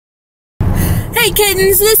Hey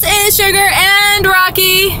kittens, this is Sugar and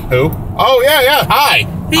Rocky. Who? Oh yeah. Hi.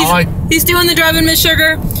 He's doing the driving, Miss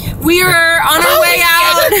Sugar. We are on our way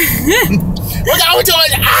out. We're going to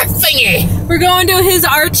an art thingy. We're going to his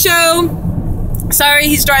art show. Sorry,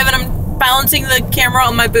 he's driving. I'm balancing the camera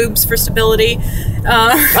on my boobs for stability.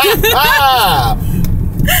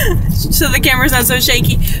 So the camera's not so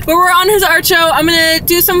shaky. But we're on his art show. I'm gonna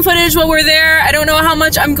do some footage while we're there. I don't know how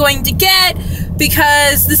much I'm going to get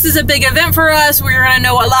because this is a big event for us. We're gonna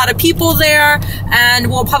know a lot of people there and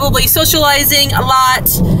we'll probably socializing a lot.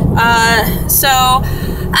 So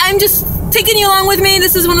I'm just taking you along with me.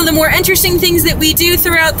 This is one of the more interesting things that we do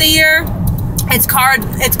throughout the year. It's called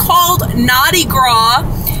Naugtigras.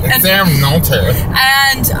 It's there, Naugtigras.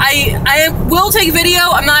 And I will take video.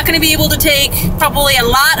 I'm not going to be able to take probably a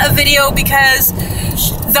lot of video because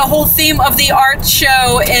the whole theme of the art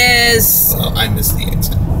show is... Well, I missed the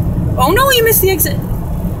exit. Oh no, you missed the exit.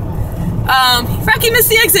 Rocky missed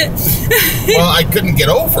the exit. Well, I couldn't get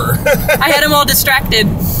over. I had him all distracted.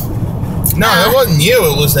 No, that wasn't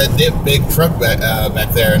you. It was that big truck back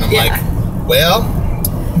there. And I'm like, well...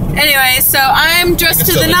 Anyway, so I'm dressed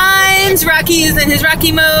to the nines. Rocky is in his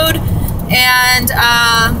Rocky mode. And,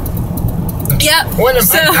 yep. When am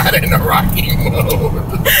I not in a Rocky mode?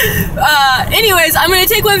 Anyways, I'm going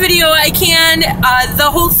to take what video I can. The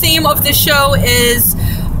whole theme of the show is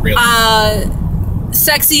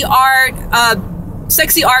sexy art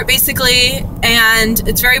basically, and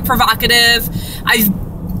it's very provocative.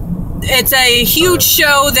 It's a huge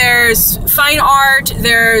show. There's fine art,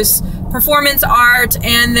 there's performance art,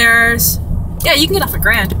 and there's you can get off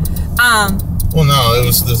 $1,000. Well, no, it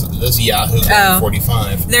was this Yahoo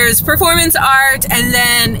 45. There's performance art, and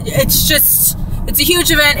then it's a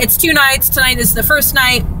huge event. It's 2 nights. Tonight is the first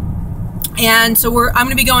night, and so I'm going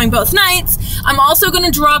to be going both nights. I'm also going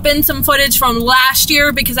to drop in some footage from last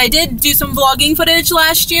year because I did do some vlogging footage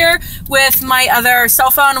last year with my other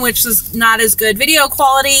cell phone, which was not as good video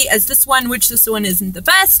quality as this one, which this one isn't the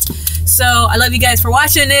best. So I love you guys for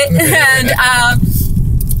watching it. And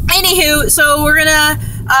anywho, so we're gonna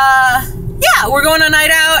we're going on a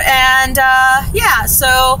night out, and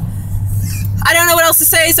so I don't know what else to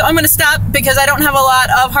say, so I'm gonna stop because I don't have a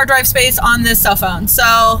lot of hard drive space on this cell phone.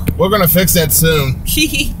 So we're gonna fix that soon.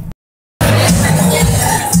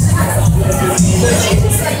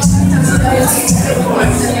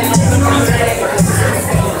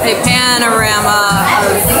 A panorama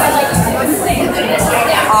of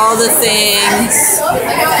all the things.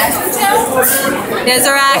 There's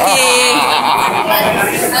a Rocky.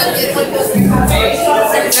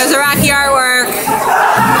 There's a Rocky artwork.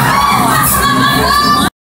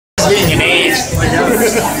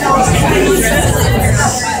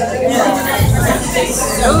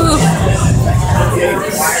 Ooh.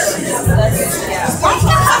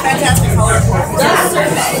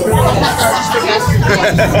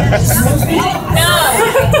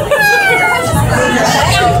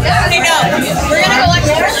 We're gonna go like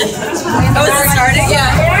this. Oh, is it starting?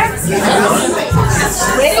 Yeah.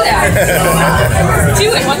 Do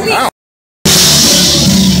it. 1 week.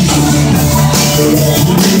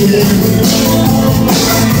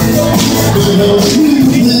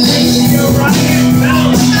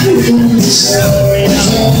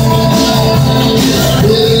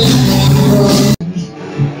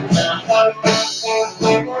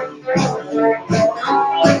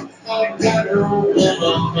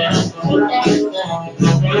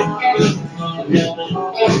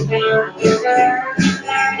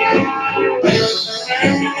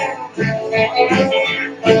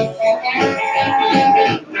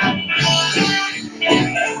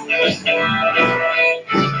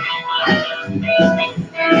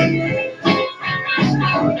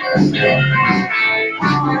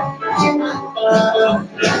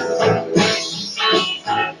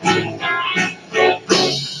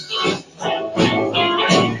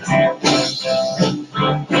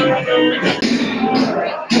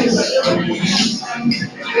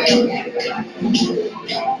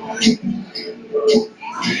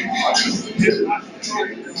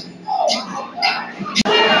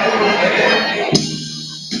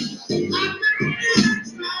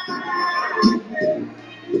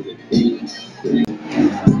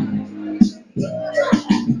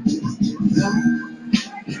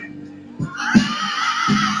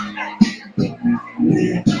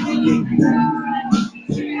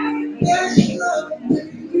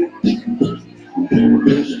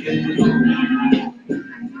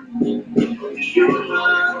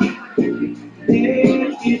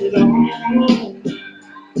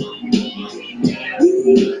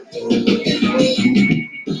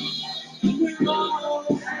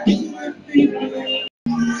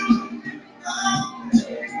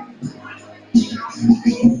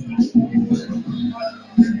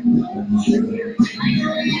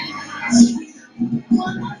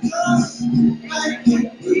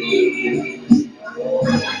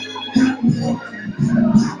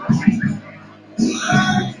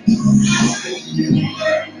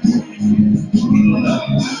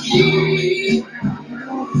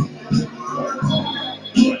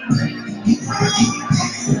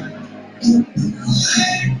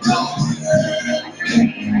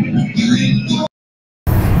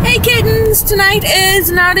 Hey kittens, tonight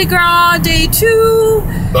is Naugtigras day 2.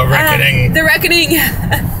 The Reckoning. The Reckoning.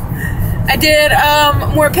 I did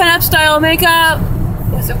more pinup style makeup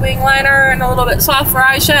with a wing liner and a little bit softer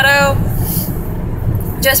eyeshadow.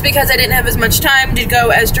 Just because I didn't have as much time to go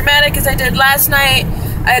as dramatic as I did last night.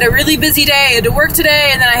 I had a really busy day. I had to work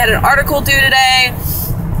today, and then I had an article due today,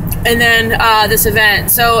 and then this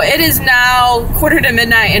event. So it is now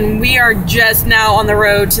 1:45, and we are just now on the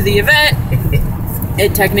road to the event.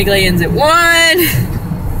 It technically ends at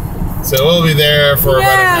 1. So we'll be there for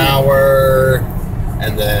about an hour,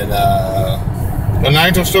 and then the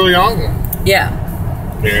night will still young. Yeah.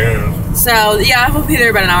 Yeah. So yeah, we'll be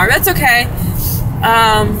there about an hour. That's okay.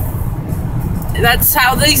 That's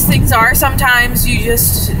how these things are. Sometimes you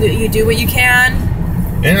do what you can.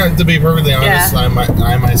 And to be perfectly honest, I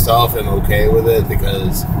myself am okay with it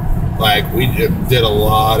because, like, we did a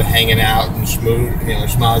lot of hanging out and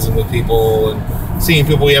schmoozing with people and seeing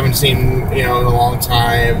people we haven't seen, in a long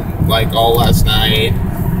time, like all last night,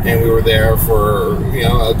 and we were there for,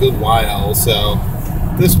 a good while. So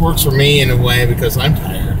this works for me in a way because I'm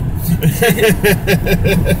tired.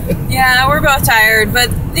 Yeah, we're both tired,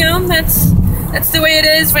 but that's the way it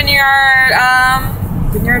is when you're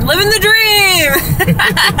living the dream.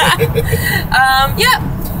 Yeah.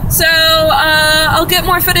 So I'll get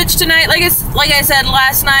more footage tonight. Like I said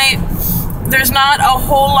last night, there's not a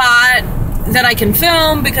whole lot that I can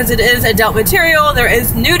film because it is adult material. There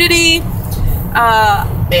is nudity,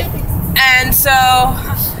 and so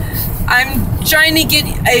I'm trying to get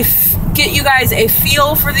you guys a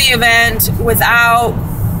feel for the event without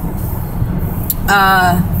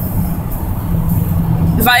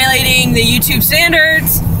violating the YouTube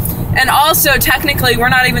standards. And also, technically, we're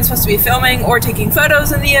not even supposed to be filming or taking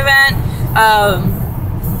photos in the event,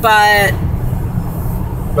 but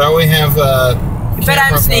we have. But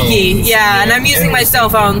I'm sneaky, yeah, and I'm using my cell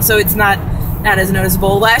phone, so it's not as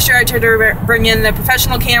noticeable. Last year, I tried to bring in the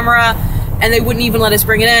professional camera, and they wouldn't even let us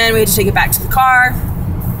bring it in. We had to take it back to the car.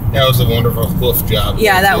 That was a wonderful hoof job.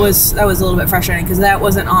 Yeah, that was a little bit frustrating because that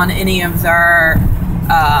wasn't on any of their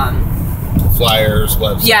flyers,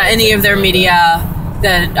 websites. Yeah, any of their media.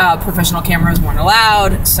 That professional cameras weren't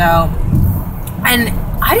allowed. So, and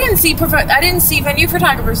I didn't see venue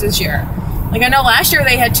photographers this year. Like I know last year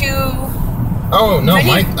they had 2. Oh no,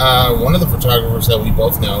 Mike. One of the photographers that we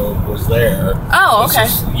both know was there. Oh, okay.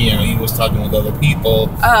 He was talking with other people.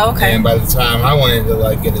 Oh, okay. And by the time I wanted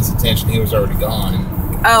to get his attention, he was already gone.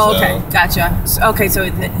 Oh, okay, gotcha. So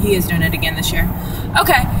he is doing it again this year.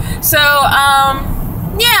 Okay, so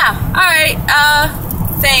yeah, all right.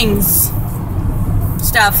 Things,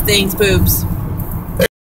 boobs.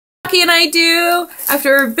 Rocky and I do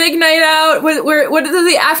after a big night out. What is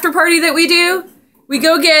the after party that we do? We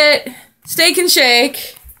go get Steak and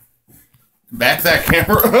Shake. Back that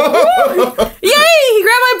camera. Yay! He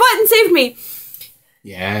grabbed my butt and saved me.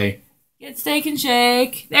 Yay. Get Steak and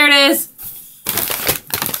Shake. There it is.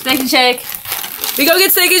 Steak and Shake. We go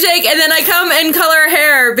get Steak and Shake, and then I come and color our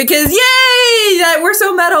hair because yay! We're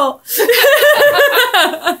so metal.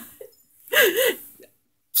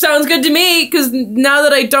 Sounds good to me, because now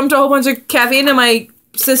that I dumped a whole bunch of caffeine in my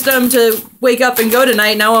system to wake up and go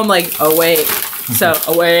tonight, now I'm like awake. So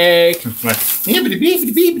awake. So,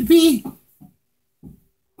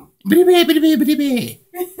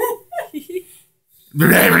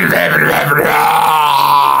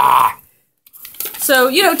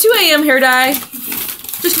 2 a.m. hair dye.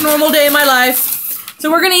 Just a normal day in my life. So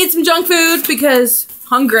we're gonna eat some junk food because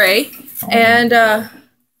hungry. And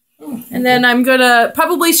then I'm gonna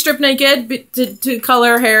probably strip naked to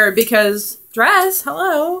color hair because dress.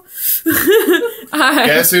 Hello.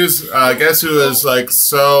 Guess who is like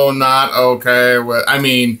so not okay with? I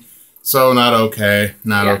mean, so not okay.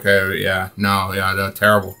 Okay. Yeah. No.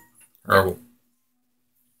 Terrible. Oh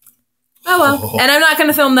well. And I'm not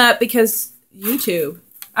gonna film that because YouTube.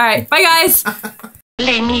 All right. Bye guys.